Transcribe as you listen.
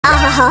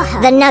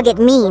The Nugget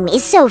meme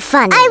is so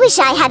funny. I wish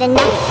I had a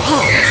Nugget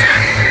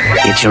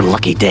pet. It's your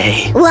lucky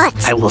day. What?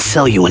 I will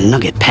sell you a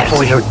Nugget pet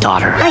for your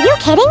daughter. Are you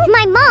kidding?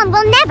 My mom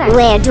will never.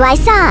 Where do I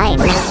sign?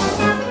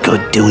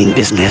 Good doing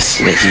business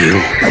with you.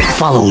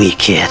 Follow me,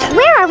 kid.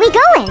 Where are we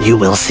going? You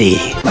will see.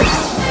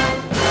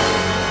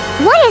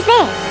 What is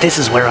this? This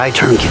is where I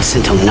turn kids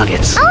into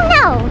nuggets. Oh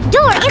no!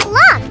 Door is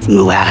locked!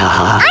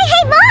 Muahaha. I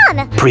hate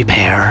Mom!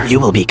 Prepare. You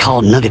will be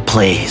called Nugget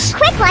Playz.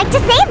 Quick, like to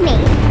save me!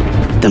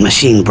 The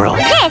machine broke.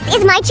 This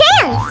is my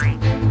chance!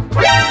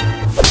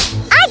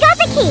 I got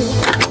the key!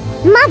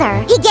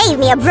 Mother, he gave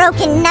me a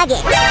broken nugget.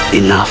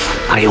 Enough.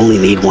 I only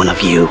need one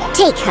of you.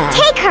 Take her.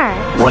 Take her!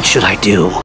 What should I do?